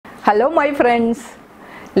Hello my friends,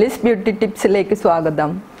 Liz Beauty Tips like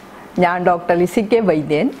Swagadam. I am Dr. Lizy K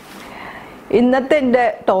Vaidian. ഇന്നത്തെ എൻ്റെ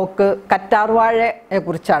talk കറ്റാർവാഴയെ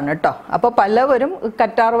കുറിച്ചാണ് കേട്ടോ. അപ്പോൾ പലവരും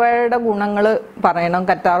കറ്റാർവാഴയുടെ ഗുണങ്ങൾ പറയണം,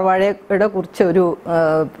 കറ്റാർവാഴയുടെ കുറിച്ച് ഒരു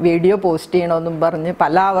വീഡിയോ പോസ്റ്റ് ചെയ്യണമെന്നും പറഞ്ഞ്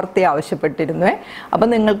പല ആവർത്തി ആവശ്യപ്പെട്ടിരുന്നു. അപ്പോൾ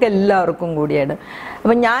നിങ്ങൾക്ക് എല്ലാവർക്കും കൂടിയാണ്.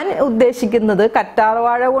 അപ്പോൾ ഞാൻ ഉദ്ദേശിക്കുന്നത്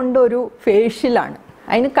കറ്റാർവാഴ കൊണ്ട് ഒരു ഫേഷ്യലാണ്.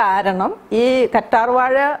 അതിന് കാരണം ഈ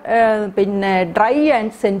കറ്റാർവാഴ പിന്നെ ഡ്രൈ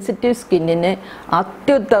ആൻഡ് സെൻസിറ്റീവ് സ്കിന്നിന്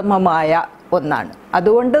അത്യുത്തമമായ ഒന്നാണ്.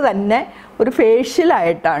 അതുകൊണ്ട് തന്നെ ഒരു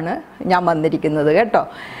ഫേഷ്യലായിട്ടാണ് ഞാൻ വന്നിരിക്കുന്നത് കേട്ടോ.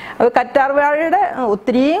 അപ്പോൾ കറ്റാർവാഴയുടെ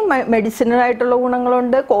ഒത്തിരിയും മെഡിസിനായിട്ടുള്ള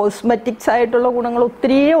ഗുണങ്ങളുണ്ട്, കോസ്മെറ്റിക്സ് ആയിട്ടുള്ള ഗുണങ്ങൾ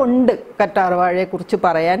ഒത്തിരിയും ഉണ്ട് കറ്റാർവാഴയെക്കുറിച്ച്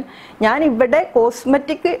പറയാൻ. ഞാനിവിടെ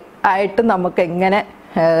കോസ്മെറ്റിക് ആയിട്ട് നമുക്ക് എങ്ങനെ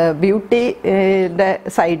ബ്യൂട്ടിയുടെ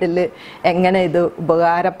സൈഡിൽ എങ്ങനെ ഇത്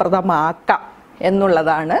ഉപകാരപ്രദമാക്കാം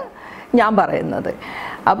എന്നുള്ളതാണ് ഞാൻ പറയുന്നത്.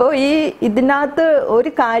 അപ്പോൾ ഇതിനകത്ത് ഒരു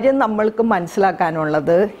കാര്യം നമ്മൾക്ക്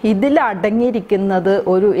മനസ്സിലാക്കാനുള്ളത്, ഇതിലടങ്ങിയിരിക്കുന്നത്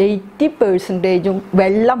ഒരു 80%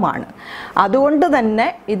 വെള്ളമാണ്. അതുകൊണ്ട് തന്നെ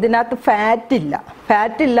ഇതിനകത്ത്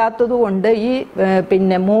ഫാറ്റ് ഇല്ലാത്തത് കൊണ്ട്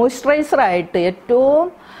പിന്നെ മോയ്സ്ചറൈസറായിട്ട് ഏറ്റവും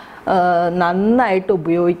നന്നായിട്ട്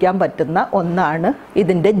ഉപയോഗിക്കാൻ പറ്റുന്ന ഒന്നാണ്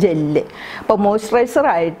ഇതിൻ്റെ ജെല്ല്. അപ്പോൾ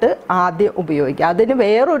മോയ്സ്ചറൈസറായിട്ട് ആദ്യം ഉപയോഗിക്കുക. അതിന്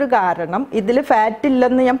വേറൊരു കാരണം, ഇതിൽ ഫാറ്റ്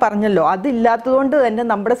ഇല്ലെന്ന് ഞാൻ പറഞ്ഞല്ലോ, അതില്ലാത്തതുകൊണ്ട് തന്നെ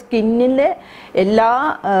നമ്മുടെ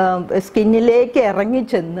സ്കിന്നിലേക്ക്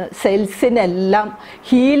ഇറങ്ങിച്ചെന്ന് സെൽസിനെല്ലാം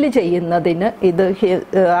ഹീൽ ചെയ്യുന്നതിന് ഇത്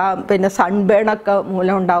പിന്നെ സൺബേണൊക്കെ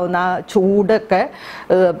മൂലം ഉണ്ടാകുന്ന ആ ചൂടൊക്കെ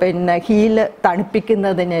പിന്നെ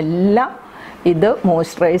തണുപ്പിക്കുന്നതിനെല്ലാം ഇത്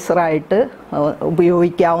മോയ്സ്ചറൈസറായിട്ട്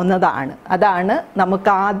ഉപയോഗിക്കാവുന്നതാണ്. അതാണ് നമുക്ക്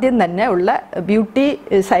ആദ്യം തന്നെ ഉള്ള ബ്യൂട്ടി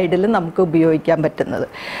സൈഡിൽ നമുക്ക് ഉപയോഗിക്കാൻ പറ്റുന്നത്.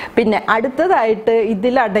 പിന്നെ അടുത്തതായിട്ട്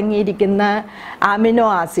ഇതിലടങ്ങിയിരിക്കുന്ന അമിനോ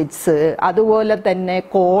ആസിഡ്സ്, അതുപോലെ തന്നെ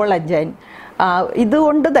കോളജൻ,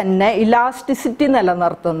 ഇതുകൊണ്ട് തന്നെ ഇലാസ്റ്റിസിറ്റി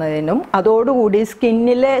നിലനിർത്തുന്നതിനും അതോടുകൂടി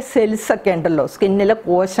സ്കിന്നിലെ സെൽസൊക്കെ ഉണ്ടല്ലോ, സ്കിന്നിലെ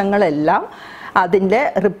കോശങ്ങളെല്ലാം അതിൻ്റെ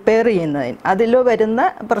റിപ്പയർ ചെയ്യുന്നതിന്, അതിൽ വരുന്ന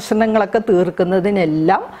പ്രശ്നങ്ങളൊക്കെ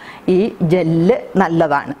തീർക്കുന്നതിനെല്ലാം ഈ ജെല്ല്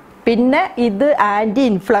നല്ലതാണ്. പിന്നെ ഇത് ആൻറ്റി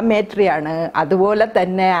ഇൻഫ്ലമേറ്ററി ആണ്, അതുപോലെ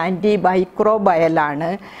തന്നെ ആൻറ്റി മൈക്രോബയലാണ്.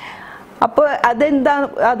 അപ്പോൾ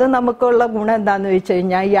അത് നമുക്കുള്ള ഗുണം എന്താണെന്ന് വെച്ച്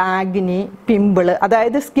കഴിഞ്ഞാൽ ഈ ആഗ്നി, പിമ്പിള്,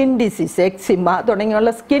 അതായത് സ്കിൻ ഡിസീസ്, എക്സിമ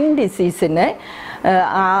തുടങ്ങിയുള്ള സ്കിൻ ഡിസീസിന്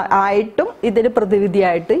ആയിട്ടും ഇതിന്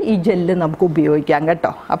പ്രതിവിധിയായിട്ട് ഈ ജെല്ല് നമുക്ക് ഉപയോഗിക്കാം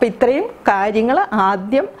കേട്ടോ. അപ്പോൾ ഇത്രയും കാര്യങ്ങൾ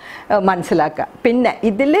ആദ്യം മനസ്സിലാക്കുക. പിന്നെ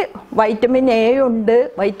ഇതിൽ വൈറ്റമിൻ എ ഉണ്ട്,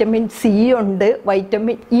 വൈറ്റമിൻ സി ഉണ്ട്,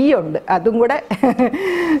 വൈറ്റമിൻ ഇ ഉണ്ട്, അതും കൂടെ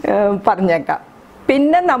പറഞ്ഞേക്കാം.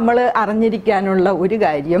 പിന്നെ നമ്മൾ അറിഞ്ഞിരിക്കാനുള്ള ഒരു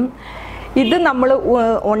കാര്യം, ഇത് നമ്മൾ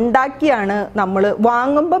ഉണ്ടാക്കിയാണ് നമ്മൾ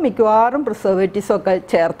വാങ്ങുമ്പോൾ മിക്കവാറും പ്രിസർവേറ്റീവ്സൊക്കെ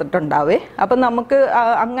ചേർത്തിട്ടുണ്ടാവേ. അപ്പം നമുക്ക്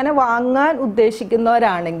അങ്ങനെ വാങ്ങാൻ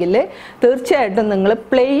ഉദ്ദേശിക്കുന്നവരാണെങ്കിൽ തീർച്ചയായിട്ടും നിങ്ങൾ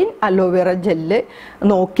പ്ലെയിൻ അലോവേറ ജെല്ല്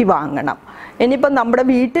നോക്കി വാങ്ങണം. ഇനിയിപ്പം നമ്മുടെ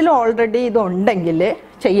വീട്ടിൽ ഓൾറെഡി ഇതുണ്ടെങ്കിൽ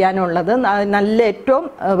ചെയ്യാനുള്ളത്, നല്ല ഏറ്റവും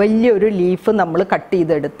വലിയൊരു ലീഫ് നമ്മൾ കട്ട്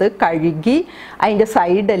ചെയ്തെടുത്ത് കഴുകി അതിൻ്റെ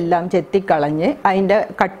സൈഡെല്ലാം ചെത്തിക്കളഞ്ഞ് അതിൻ്റെ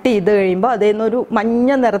കട്ട് ചെയ്ത് കഴിയുമ്പോൾ അതിൽ നിന്നൊരു മഞ്ഞ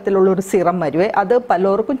നിറത്തിലുള്ളൊരു സിറം വരുവേ. അത്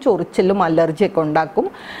പലർക്കും ചൊറിച്ചിലും അലർജിയൊക്കെ ഉണ്ടാക്കും.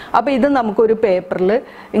 അപ്പോൾ ഇത് നമുക്കൊരു പേപ്പറിൽ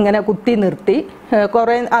ഇങ്ങനെ കുത്തി നിർത്തി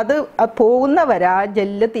കുറേ അത് പോകുന്നവരെ, ആ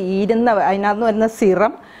ജെല്ല് അതിനകത്ത് വരുന്ന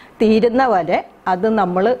സിറം തീരുന്ന വരെ അത്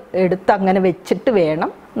നമ്മൾ എടുത്ത് അങ്ങനെ വെച്ചിട്ട്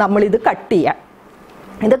വേണം നമ്മളിത് കട്ട് ചെയ്യാൻ.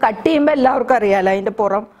 ഇത് കട്ട് ചെയ്യുമ്പോൾ എല്ലാവർക്കും അറിയാമല്ലോ, അതിൻ്റെ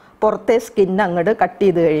പുറത്തെ സ്കിൻ അങ്ങോട്ട് കട്ട്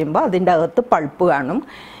ചെയ്ത് കഴിയുമ്പോൾ അതിൻ്റെ അകത്ത് പൾപ്പ് കാണും.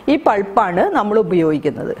 ഈ പൾപ്പാണ് നമ്മൾ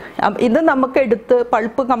ഉപയോഗിക്കുന്നത്. ഇത് നമുക്ക്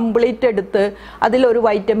പൾപ്പ് കംപ്ലീറ്റ് എടുത്ത് അതിലൊരു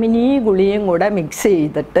വൈറ്റമിൻ ഇ ഗുളികയും കൂടെ മിക്സ്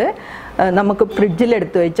ചെയ്തിട്ട് നമുക്ക്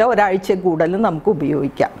ഫ്രിഡ്ജിലെടുത്ത് വെച്ചാൽ ഒരാഴ്ച കൂടുതൽ നമുക്ക്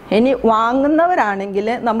ഉപയോഗിക്കാം. ഇനി വാങ്ങുന്നവരാണെങ്കിൽ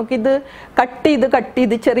നമുക്കിത് കട്ട്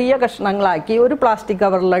ചെയ്ത് ചെറിയ കഷ്ണങ്ങളാക്കി ഒരു പ്ലാസ്റ്റിക്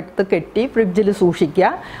കവറിലെടുത്ത് കെട്ടി ഫ്രിഡ്ജിൽ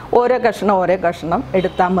സൂക്ഷിക്കുക. ഓരോ കഷ്ണം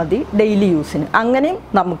എടുത്താൽ മതി ഡെയിലി യൂസിന്. അങ്ങനെയും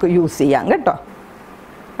നമുക്ക് യൂസ് ചെയ്യാം കേട്ടോ.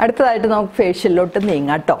 അടുത്തതായിട്ട് നമുക്ക് ഫേഷ്യലിലോട്ട്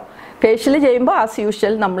നീങ്ങാം കേട്ടോ. ഫേഷ്യൽ ചെയ്യുമ്പോൾ ആസ്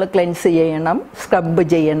യൂഷ്വൽ നമ്മൾ ക്ലെൻസ് ചെയ്യണം, സ്ക്രബ്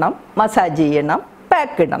ചെയ്യണം, മസാജ് ചെയ്യണം,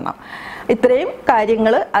 പാക്ക് ഇടണം. ഇത്രയും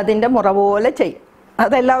കാര്യങ്ങൾ അതിൻ്റെ മുറ പോലെ ചെയ്യും.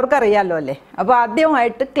 അതെല്ലാവർക്കും അറിയാമല്ലോ അല്ലേ. അപ്പോൾ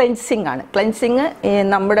ആദ്യമായിട്ട് ക്ലെൻസിങ് ആണ്. ക്ലെൻസിങ്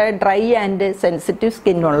നമ്മുടെ ഡ്രൈ ആൻഡ് സെൻസിറ്റീവ്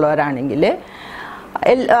സ്കിന്നുള്ളവരാണെങ്കിൽ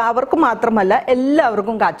അവർക്ക് മാത്രമല്ല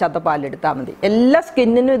എല്ലാവർക്കും കാച്ചാത്ത പാലെടുത്താൽ മതി. എല്ലാ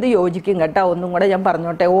സ്കിന്നിനും ഇത് യോജിക്കും കേട്ടോ. ഒന്നും കൂടെ ഞാൻ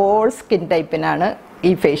പറഞ്ഞോട്ടെ, ഓൾ സ്കിൻ ടൈപ്പിനാണ്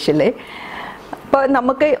ഈ ഫേഷ്യൽ. അപ്പോൾ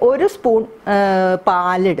നമുക്ക് ഒരു സ്പൂൺ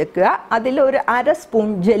പാലെടുക്കുക, അതിലൊരു അര സ്പൂൺ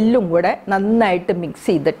ജെല്ലും കൂടെ നന്നായിട്ട് മിക്സ്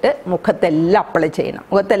ചെയ്തിട്ട് മുഖത്തെല്ലാം അപ്ലൈ ചെയ്യണം.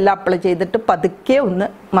 മുഖത്തെല്ലാം അപ്ലൈ ചെയ്തിട്ട് പതുക്കെ ഒന്ന്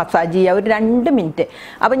മസാജ് ചെയ്യുക, ഒരു 2 മിനിറ്റ്.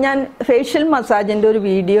 അപ്പം ഞാൻ ഫേഷ്യൽ മസാജിൻ്റെ ഒരു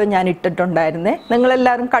വീഡിയോ ഞാൻ ഇട്ടിട്ടുണ്ടായിരുന്നേ,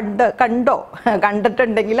 നിങ്ങളെല്ലാവരും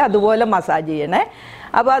കണ്ടിട്ടുണ്ടെങ്കിൽ അതുപോലെ മസാജ് ചെയ്യണേ.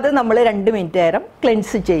 അപ്പോൾ അത് നമ്മൾ 2 മിനിറ്റ് നേരം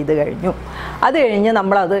ക്ലെൻസ് ചെയ്ത് കഴിഞ്ഞു. അത് കഴിഞ്ഞ്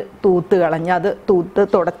നമ്മളത് തൂത്ത് കളഞ്ഞ് അത് തൂത്ത്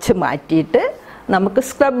തുടച്ച് മാറ്റിയിട്ട് നമുക്ക്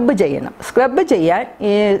സ്ക്രബ് ചെയ്യണം. സ്ക്രബ് ചെയ്യാൻ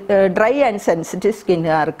ഈ ഡ്രൈ ആൻഡ് സെൻസിറ്റീവ്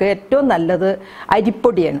സ്കിന്നുകാർക്ക് ഏറ്റവും നല്ലത്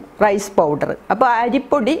അരിപ്പൊടിയാണ്, റൈസ് പൗഡർ. അപ്പോൾ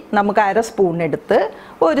അരിപ്പൊടി നമുക്ക് 1/2 സ്പൂൺ എടുത്ത്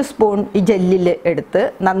 1 സ്പൂൺ ഈ ജെല്ലിൽ എടുത്ത്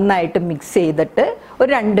നന്നായിട്ട് മിക്സ് ചെയ്തിട്ട്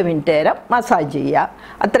ഒരു 2 മിനിറ്റ് നേരം മസാജ് ചെയ്യുക.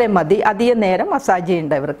 അത്രയും മതി. അധികം നേരം മസാജ്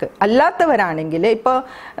ചെയ്യേണ്ടവർക്ക്. അല്ലാത്തവരാണെങ്കിൽ ഇപ്പോൾ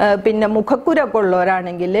പിന്നെ മുഖക്കുരൊക്കെ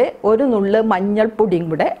ഉള്ളവരാണെങ്കിൽ ഒരു നുള്ള് മഞ്ഞൾപ്പൊടിയും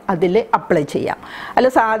കൂടെ അതിൽ അപ്ലൈ ചെയ്യാം. അല്ല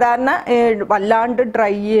സാധാരണ വല്ലാണ്ട്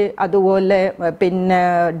ഡ്രൈ അതുപോലെ പിന്നെ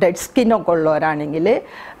ഡെഡ് സ്കിന്നൊക്കെ ഉള്ളവരാണെങ്കിൽ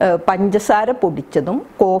പഞ്ചസാര പൊടിച്ചതും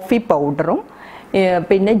കോഫി പൗഡറും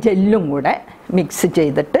പിന്നെ ജെല്ലും കൂടെ മിക്സ്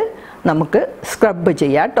ചെയ്തിട്ട് നമുക്ക് സ്ക്രബ്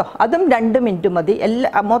ചെയ്യാം കേട്ടോ. അതും 2 മിനിറ്റ് മതി.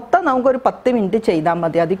 മൊത്തം നമുക്കൊരു 10 മിനിറ്റ് ചെയ്താൽ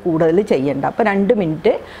മതി, അതിൽ കൂടുതൽ ചെയ്യണ്ട. അപ്പോൾ 2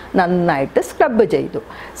 മിനിറ്റ് നന്നായിട്ട് സ്ക്രബ് ചെയ്തു.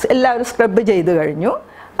 എല്ലാവരും സ്ക്രബ് ചെയ്ത് കഴിഞ്ഞു.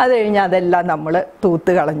 അത് കഴിഞ്ഞ് അതെല്ലാം നമ്മൾ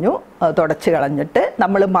തൂത്ത് കളഞ്ഞു, തുടച്ച് കളഞ്ഞിട്ട്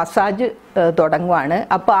നമ്മൾ മസാജ് തുടങ്ങുവാണ്.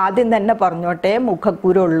 അപ്പോൾ ആദ്യം തന്നെ പറഞ്ഞോട്ടെ,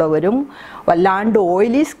 മുഖക്കുരുള്ളവരും വല്ലാണ്ട്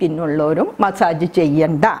ഓയിലി സ്കിന്നുള്ളവരും മസാജ്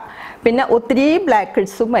ചെയ്യണ്ട. പിന്നെ ഒത്തിരി ബ്ലാക്ക്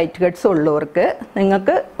ഹെഡ്സും വൈറ്റ് ഹെഡ്സും ഉള്ളവർക്ക്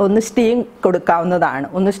നിങ്ങൾക്ക് ഒന്ന് സ്റ്റീം കൊടുക്കാവുന്നതാണ്.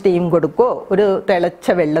 ഒന്ന് സ്റ്റീം കൊടുക്കുകയോ ഒരു തിളച്ച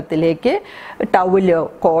വെള്ളത്തിലേക്ക് ടവലോ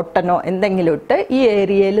കോട്ടനോ എന്തെങ്കിലും ഇട്ട് ഈ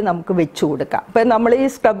ഏരിയയിൽ നമുക്ക് വെച്ച് കൊടുക്കാം. അപ്പോൾ നമ്മൾ ഈ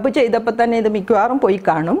സ്ക്രബ് ചെയ്തപ്പോൾ തന്നെ ഇത് മിക്കവാറും പോയി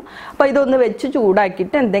കാണും. അപ്പോൾ ഇതൊന്ന് വെച്ച്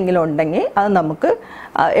ചൂടാക്കിയിട്ട് എന്തെങ്കിലും ഉണ്ടെങ്കിൽ അത് നമുക്ക്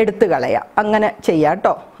എടുത്ത് കളയാം. അങ്ങനെ ചെയ്യാം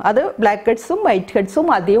കേട്ടോ. അത് ബ്ലാക്ക് ഹെഡ്സും വൈറ്റ് ഹെഡ്സും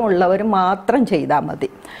അധികം ഉള്ളവർ മാത്രം ചെയ്താൽ മതി.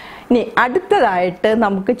 ഇനി അടുത്തതായിട്ട്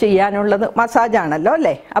നമുക്ക് ചെയ്യാനുള്ളത് മസാജാണല്ലോ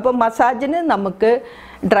അല്ലേ. അപ്പോൾ മസാജിന് നമുക്ക്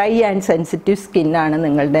ഡ്രൈ ആൻഡ് സെൻസിറ്റീവ് സ്കിന്നാണ്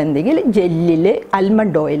നിങ്ങളുടെ എന്തെങ്കിലും ജെല്ലിൽ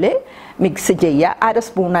ആൽമണ്ട് ഓയിൽ മിക്സ് ചെയ്യുക. 1/2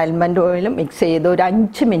 സ്പൂൺ ആൽമണ്ട് ഓയിൽ മിക്സ് ചെയ്ത് ഒരു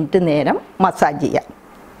 5 മിനിറ്റ് നേരം മസാജ് ചെയ്യുക.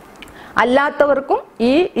 അല്ലാത്തവർക്കും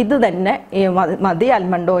ഇത് തന്നെ മതി.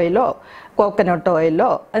 ആൽമണ്ട് ഓയിലോ കോക്കനട്ട് ഓയിലോ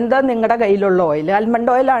എന്താ നിങ്ങളുടെ കയ്യിലുള്ള ഓയിൽ. ആൽമണ്ട്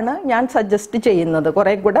ഓയിലാണ് ഞാൻ സജസ്റ്റ് ചെയ്യുന്നത്,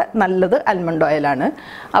 കുറേ കൂടെ നല്ലത് ആൽമണ്ട് ഓയിലാണ്.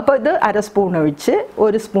 അപ്പോൾ ഇത് 1/2 സ്പൂൺ ഒഴിച്ച്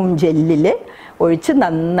 1 സ്പൂൺ ജെല്ലിൽ ഒഴിച്ച്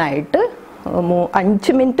നന്നായിട്ട്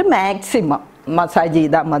 5 മിനിറ്റ് മാക്സിമം മസാജ്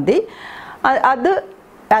ചെയ്താൽ മതി.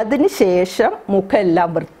 അതിന് ശേഷം മുഖമെല്ലാം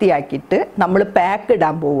വൃത്തിയാക്കിയിട്ട് നമ്മൾ പാക്ക്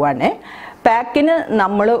ഇടാൻ പോവുകയാണ്. പാക്കിന്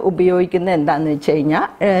നമ്മൾ ഉപയോഗിക്കുന്ന എന്താണെന്ന് വെച്ച് കഴിഞ്ഞാൽ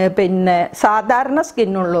പിന്നെ സാധാരണ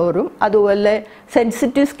സ്കിന്നുള്ളവരും അതുപോലെ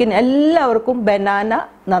സെൻസിറ്റീവ് സ്കിൻ എല്ലാവർക്കും ബനാന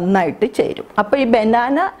നന്നായിട്ട് ചേരും. അപ്പോൾ ഈ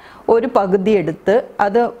ബനാന ഒരു പകുതി എടുത്ത്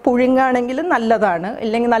അത് പുഴുങ്ങാണെങ്കിൽ നല്ലതാണ്,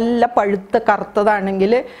 ഇല്ലെങ്കിൽ നല്ല പഴുത്ത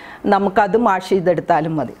കറുത്തതാണെങ്കിൽ നമുക്കത് മാഷ്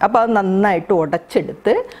ചെയ്തെടുത്താലും മതി. അപ്പോൾ അത് നന്നായിട്ട്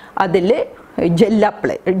ഉടച്ചെടുത്ത് അതിൽ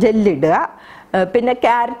ജെല്ലിടുക. പിന്നെ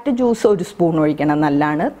ക്യാരറ്റ് ജ്യൂസ് 1 സ്പൂൺ ഒഴിക്കണം,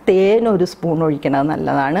 നല്ലതാണ്. തേൻ 1 സ്പൂൺ ഒഴിക്കണത്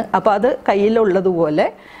നല്ലതാണ്. അപ്പോൾ അത് കയ്യിലുള്ളതുപോലെ.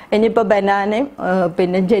 ഇനിയിപ്പോൾ ബനാനയും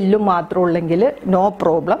പിന്നെ ജെല്ലും മാത്രം ഉള്ളെങ്കിൽ നോ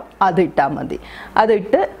പ്രോബ്ലം, അതിട്ടാൽ മതി.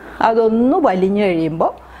 അതിട്ട് അതൊന്ന് വലിഞ്ഞു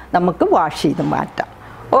കഴിയുമ്പോൾ നമുക്ക് വാഷ് ചെയ്ത് മാറ്റാം.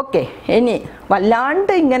 ഓക്കെ. ഇനി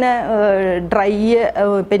വല്ലാണ്ട് ഇങ്ങനെ ഡ്രൈ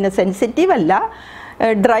പിന്നെ സെൻസിറ്റീവ് അല്ല,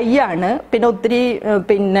 ഡ്രൈ ആണ്, പിന്നെ ഒത്തിരി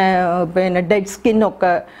പിന്നെ ഡെഡ്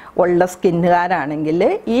സ്കിന്നൊക്കെ ഉള്ള സ്കിന്നുകാരാണെങ്കിൽ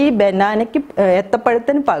ഈ ബനാനയ്ക്ക്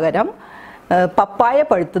ഏത്തപ്പഴത്തിന് പകരം പപ്പായ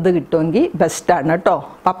പഴുത്തത് കിട്ടുമെങ്കിൽ ബെസ്റ്റാണ് കേട്ടോ.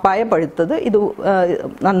 പപ്പായ പഴുത്തത് ഇത്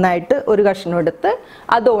നന്നായിട്ട് ഒരു കഷ്ണം എടുത്ത്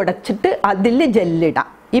അത് ഉടച്ചിട്ട് അതിൽ ജെല്ലിടാം.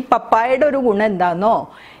 ഈ പപ്പായയുടെ ഒരു ഗുണം എന്താണെന്നോ,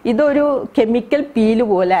 ഇതൊരു കെമിക്കൽ പീല്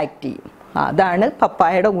പോലെ ആക്ട് ചെയ്യും. അതാണ്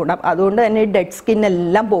പപ്പായയുടെ ഗുണം. അതുകൊണ്ട് തന്നെ ഈ ഡെഡ് സ്കിൻ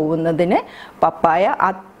എല്ലാം പോകുന്നതിന് പപ്പായ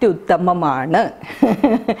അത്യുത്തമമാണ്.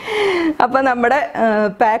 അപ്പം നമ്മുടെ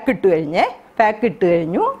പാക്ക് ഇട്ട്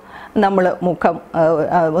കഴിഞ്ഞു. നമ്മൾ മുഖം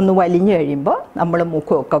ഒന്ന് വലിഞ്ഞു കഴിയുമ്പോൾ നമ്മൾ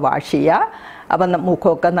മുഖമൊക്കെ വാഷ് ചെയ്യുക. അപ്പം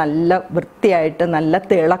മുഖമൊക്കെ നല്ല വൃത്തിയായിട്ട് നല്ല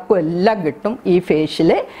തിളക്കം എല്ലാം കിട്ടും ഈ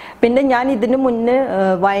ഫേഷ്യൽ. പിന്നെ ഞാൻ ഇതിന് മുന്നേ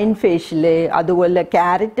വൈൻ ഫേഷ്യൽ, അതുപോലെ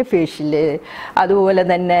ക്യാരറ്റ് ഫേഷ്യൽ, അതുപോലെ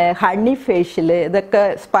തന്നെ ഹണി ഫേഷ്യൽ, ഇതൊക്കെ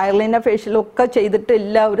സ്പൈറലിന ഫേഷ്യലൊക്കെ ചെയ്തിട്ട്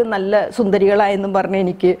എല്ലാവരും നല്ല സുന്ദരികളായെന്നും പറഞ്ഞ്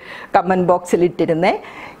എനിക്ക് കമൻറ്റ് ബോക്സിൽ ഇട്ടിരുന്നേ.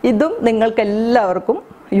 ഇതും നിങ്ങൾക്ക് എല്ലാവർക്കും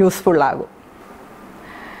യൂസ്ഫുള്ളാകും.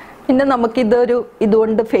 പിന്നെ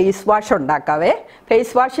ഇതുകൊണ്ട് ഫേസ് വാഷ് ഉണ്ടാക്കാവേ.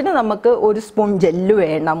 ഫേസ് വാഷിന് നമുക്ക് 1 സ്പൂൺ ജെല്ല്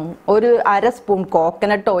വേണം, 1/2 സ്പൂൺ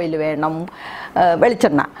കോക്കനട്ട് ഓയിൽ വേണം,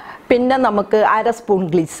 വെളിച്ചെണ്ണ. പിന്നെ നമുക്ക് 1/2 സ്പൂൺ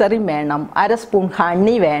ഗ്ലിസറിൻ വേണം, 1/2 സ്പൂൺ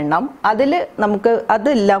ഹണി വേണം. അതിൽ നമുക്ക്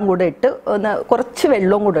അതെല്ലാം കൂടെ ഇട്ട് കുറച്ച്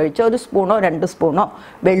വെള്ളവും കൂടെ ഒഴിച്ച് 1 സ്പൂണോ 2 സ്പൂണോ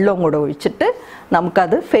വെള്ളവും കൂടെ ഒഴിച്ചിട്ട്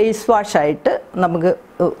നമുക്കത് ഫേസ് വാഷായിട്ട് നമുക്ക്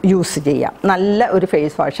യൂസ് ചെയ്യാം. നല്ല ഒരു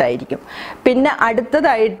ഫേസ് വാഷായിരിക്കും. പിന്നെ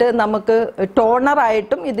അടുത്തതായിട്ട് നമുക്ക്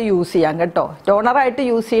ടോണറായിട്ടും ഇത് യൂസ് ചെയ്യാം കേട്ടോ. ടോണറായിട്ട്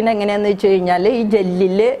യൂസ് ചെയ്യുന്നത് എങ്ങനെയാണെന്ന് വെച്ച് കഴിഞ്ഞാൽ ഈ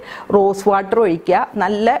ജെല്ലിൽ റോസ് വാട്ടർ ഒഴിക്കുക.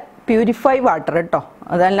 നല്ല പ്യൂരിഫൈ വാട്ടർ കേട്ടോ,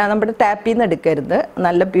 അതല്ല നമ്മുടെ ടാപ്പിൽ നിന്ന് എടുക്കരുത്.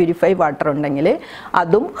 നല്ല പ്യൂരിഫൈ വാട്ടർ ഉണ്ടെങ്കിൽ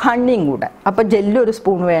അതും ഹണിയും കൂടെ. അപ്പോൾ ജെല്ല് 1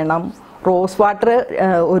 സ്പൂൺ വേണം, റോസ് വാട്ടർ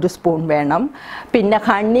 1 സ്പൂൺ വേണം, പിന്നെ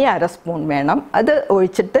ഹണി 1/2 സ്പൂൺ വേണം. അത്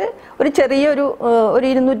ഒഴിച്ചിട്ട് ഒരു ചെറിയൊരു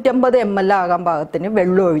 250 ml ആകാൻ പാകത്തിന്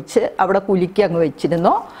വെള്ളം ഒഴിച്ച് അവിടെ കുലുക്കി അങ്ങ്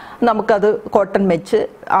വെച്ചിരുന്നോ നമുക്കത് കോട്ടൺ വെച്ച്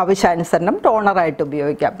ആവശ്യാനുസരണം ടോണറായിട്ട്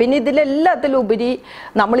ഉപയോഗിക്കാം. പിന്നെ ഇതിലെല്ലാത്തിലും ഉപരി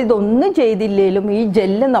നമ്മളിതൊന്നും ചെയ്തില്ലെങ്കിലും ഈ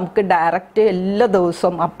ജെല്ല് നമുക്ക് ഡയറക്റ്റ് എല്ലാ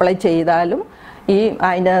ദിവസവും അപ്ലൈ ചെയ്താലും ഈ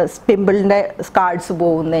അതിൻ്റെ പിമ്പിളിൻ്റെ സ്കാർസ്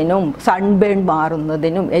പോകുന്നതിനും സൺബേൺ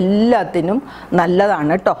മാറുന്നതിനും എല്ലാത്തിനും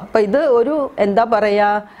നല്ലതാണ് കേട്ടോ. അപ്പം ഇത് ഒരു എന്താ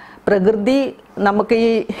പറയുക, പ്രകൃതി നമുക്ക് ഈ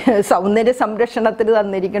സൗന്ദര്യ സംരക്ഷണത്തിന്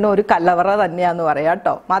തന്നിരിക്കുന്ന ഒരു കലവറ തന്നെയാന്ന് പറയാം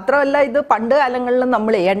കേട്ടോ. മാത്രമല്ല ഇത് പണ്ട് കാലങ്ങളിൽ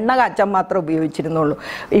നമ്മൾ എണ്ണ കാച്ചാൻ മാത്രം ഉപയോഗിച്ചിരുന്നുള്ളൂ.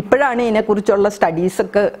 ഇപ്പോഴാണ് ഇതിനെക്കുറിച്ചുള്ള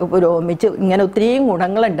സ്റ്റഡീസൊക്കെ പുരോഗമിച്ച് ഇങ്ങനെ ഒത്തിരിയും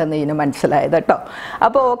ഗുണങ്ങളുണ്ടെന്ന് ഇതിന് മനസ്സിലായത് കേട്ടോ.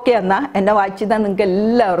 അപ്പോൾ ഓക്കെ, എന്നാൽ എന്നെ വായിച്ചതാ നിങ്ങൾക്ക്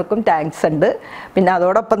എല്ലാവർക്കും താങ്ക്സ് ഉണ്ട്. പിന്നെ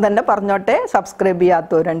അതോടൊപ്പം തന്നെ പറഞ്ഞോട്ടെ, സബ്സ്ക്രൈബ്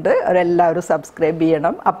ചെയ്യാത്തവരുണ്ട്, അവരെല്ലാവരും സബ്സ്ക്രൈബ്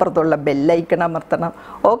ചെയ്യണം, അപ്പുറത്തുള്ള ബെല്ലൈക്കൺ അമർത്തണം.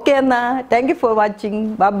 ഓക്കെ, എന്നാൽ thank you for watching.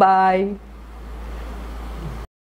 By.